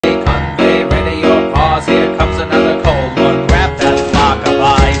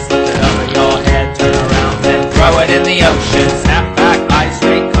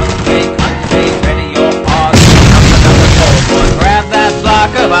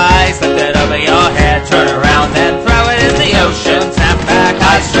ice, lift it over your head, turn around and throw it in the ocean. Snap back,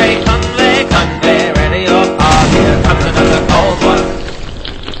 high, straight, convey, convey, ready or pause, here comes another cold one.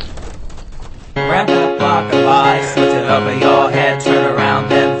 Grab that block of ice, lift it over your head, turn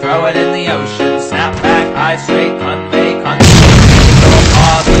around and throw it in the ocean. Snap back, high, straight, convey, convey, ready or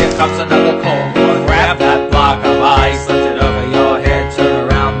pause, here comes another cold one. Grab that block of ice, lift it over your head, turn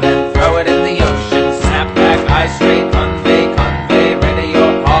around and throw it in the ocean. Snap back, high, straight, convey, convey, ready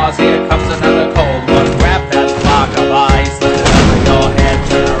or pause, here comes another cold one. Grab that block of ice, lift it over your head,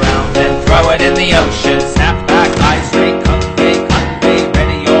 turn around and throw it in the ocean. Snap back, high, straight, convey, convey,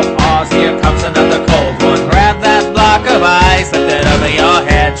 ready or pause, here comes another cold one. Grab that block of ice, lift it over your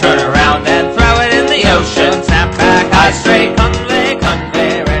head, turn around and throw it in the ocean. Snap back, high, straight, convey,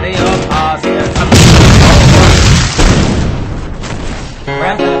 convey, ready or pause, here comes another cold one.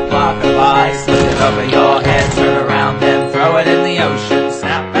 Grab that block of ice, lift it over your head, turn around and throw it in the ocean.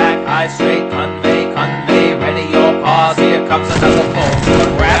 Snap back, high, straight, convey, convey, ready or pause, here comes another cold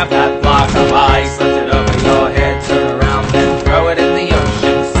one. Grab that block of ice, lift it over your head, turn around and throw it in the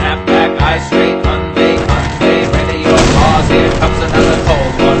ocean. Snap back, high, straight, convey, convey, ready or pause, here comes another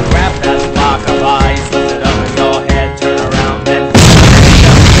cold one. Grab that block of ice, lift it over your head, turn around and throw it in the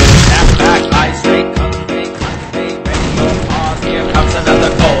ocean. Snap back, high, straight, convey, convey, ready or pause, here comes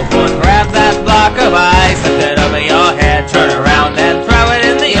another cold one. Grab that block of ice, lift it over your head, turn around and throw it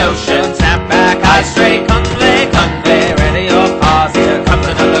in the ocean. Snap back, high, straight, convey, convey, ready or pause, here comes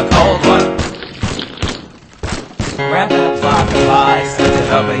another cold one. Grab that block of ice, lift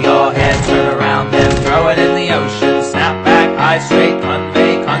it over your head, turn around and throw it in the ocean. Snap back, high, straight,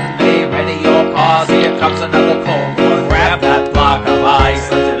 convey, convey, ready or pause, here comes another cold one. Grab that block of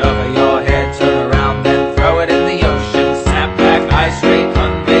ice, lift it over your head, turn around and throw it in the ocean. Snap back, high, straight,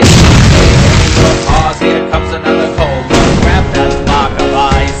 convey, convey, ready or pause, here comes another cold one. Grab that block of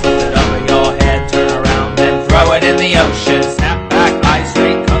ice, lift it over your head, turn around and throw it in the ocean. Snap back, high,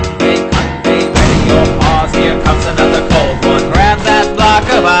 straight, convey, convey, ready or pause, here comes another cold one. Grab that block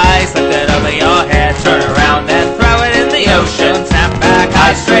of ice, lift it over your head, turn around and throw it in the ocean. Snap back,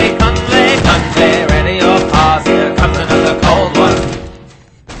 high, straight, convey, convey, ready or pause, here comes another cold one.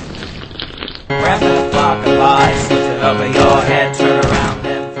 Grab that block of ice, lift it over your head, turn around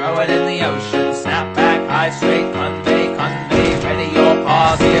and throw it in the ocean. Snap back, high, straight, convey, convey, ready or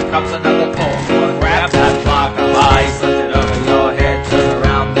pause, here comes another cold one. Grab that block of ice, lift it over your head, turn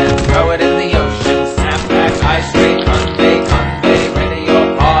around and throw it in the ocean. Snap back, high, straight, convey, convey, ready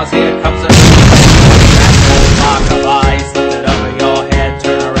or pause, here comes another cold one. Grab that block of ice, lift it over your head,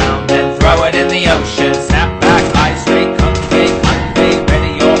 turn around and throw it in the ocean. Snap back, high, straight, convey, convey,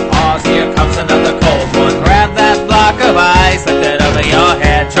 ready or pause, here comes another cold one. Grab that block of ice, lift it over your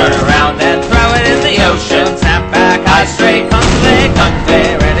head, turn around and throw it in the ocean. Snap back, high, straight, convey,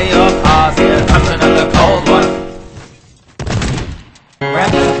 convey, ready or pause, here comes another cold one.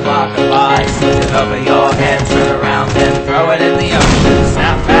 Grab that block of ice, lift it over your head, turn around and throw it in the ocean.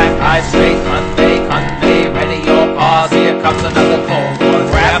 Snap back, high, straight, convey, convey, ready or pause, here comes another cold one.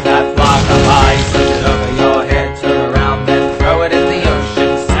 Grab that block of ice, lift it over your head, turn around and throw it in the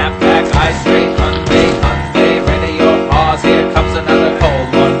ocean. Snap back, high, straight, convey, convey, ready or pause, here comes another cold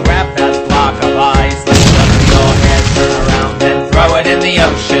one. Grab that block of ice, lift it over your head, turn around and throw it in the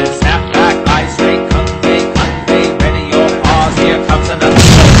ocean. Snap back, high, straight, convey, convey, ready or pause, here comes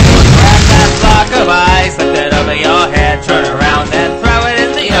another cold one. Grab that block of ice, lift it over your head, turn around and throw it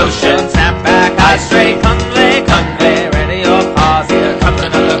in the ocean. Snap back, high, straight, convey, convey, ready or pause, here comes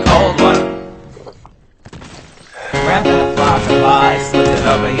another cold one. Grab that block of ice, lift it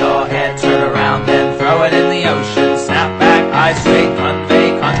over your head, turn around and throw it in the ocean. Snap back, high, straight,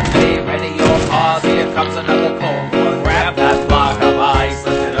 convey, convey, ready or pause, here comes another cold one. Grab that block of ice,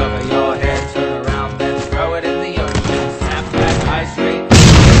 lift it over your head, turn around and throw it in the ocean. Snap back, high, straight,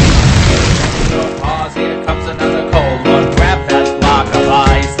 convey, ready or pause, here comes another cold one. Grab that block of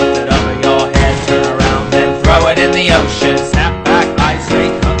ice, lift it over your head, turn around and throw it in the ocean. Snap back, high,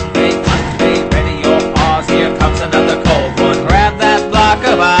 straight, convey, convey, ready or pause, here comes another cold one. Grab that block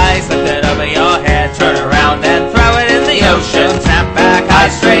of ice, lift it over your head, turn around and throw it in the ocean. Snap back, high,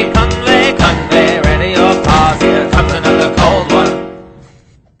 straight, convey, convey, ready or pause, here comes another cold one.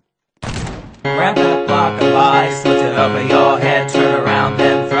 Grab that block of ice, lift it over your head, turn around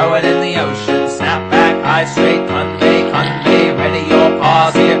and throw it in the ocean. Snap back, high, straight, convey, convey, ready or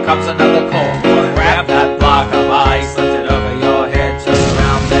pause, here comes another cold one. Grab that block of ice, lift it over your head, turn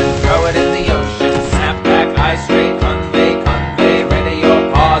around and throw it in the ocean. Snap back, high, straight, convey, convey, ready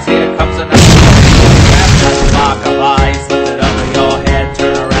or pause, here comes another cold one. Grab that block of ice, lift it over your head,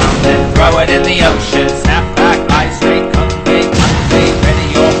 turn around and throw it in the ocean. Snap back, high, straight, convey, convey, ready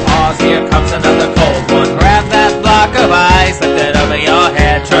or pause,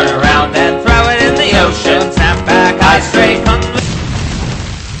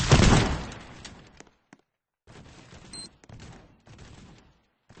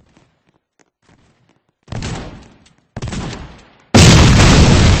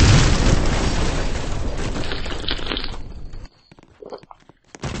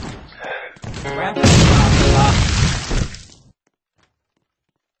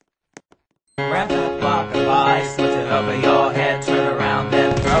 Grab that block of ice, lift it over your head, turn around,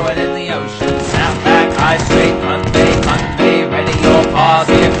 then throw it in the ocean. Snap back, eyes straight, convey, ready your paws,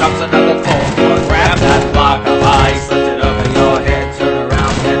 here comes another cold one. Grab that block of ice, lift it over your head, turn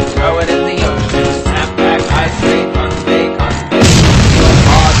around, then throw it in the ocean. Snap back, eyes straight, convey, ready your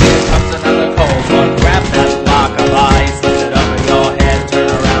paws, here comes another cold one. Grab that block of ice, lift it over your head, turn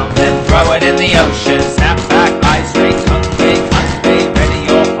around, then throw it in the ocean. Snap back, eyes straight, convey, ready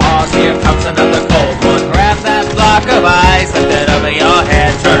your paws, here comes another cold one. Grab that block of ice, lift it over your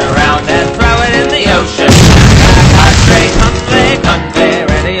head, turn around, then throw it in the ocean. Snap back, eyes straight, convey,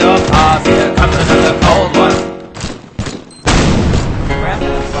 ready your paws, here comes another cold one. Grab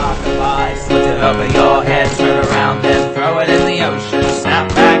that block of ice, lift it over your head, turn around, then throw it in the ocean. Snap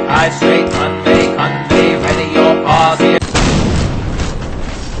back, eyes straight, convey, ready your paws, here.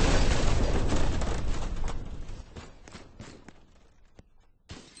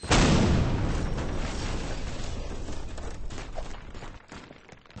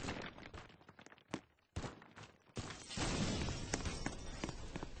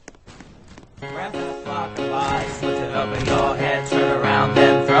 Grab that block of ice, lift it over your head, turn around,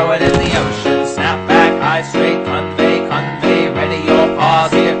 then throw it in the ocean. Snap back, eyes straight, convey, ready your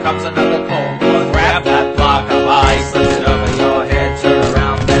paws, here comes another cold one. Grab that block of ice, lift it over your head, turn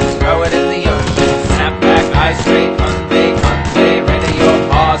around, then throw it in the ocean. Snap back, eyes straight, convey, ready your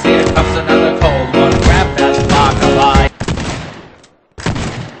paws, here comes another cold one. Grab that block of ice.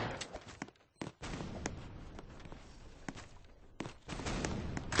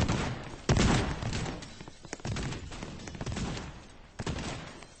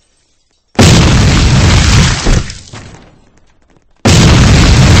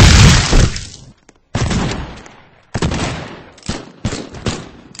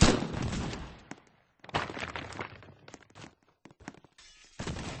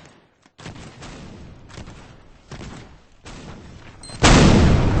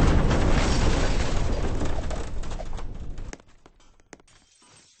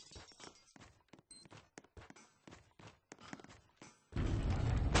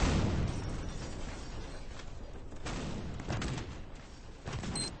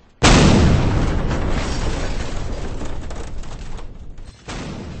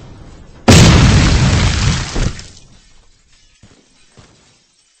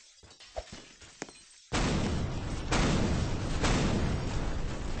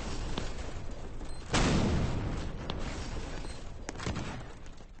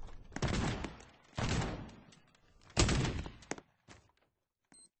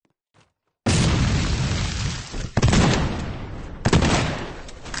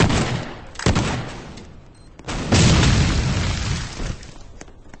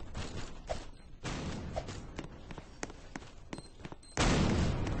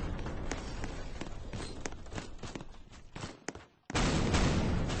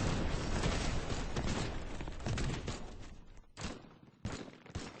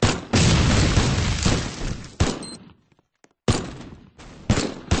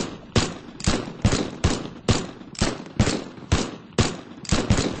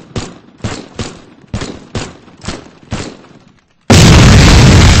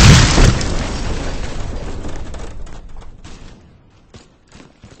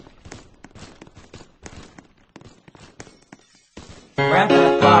 Grab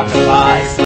that block of ice.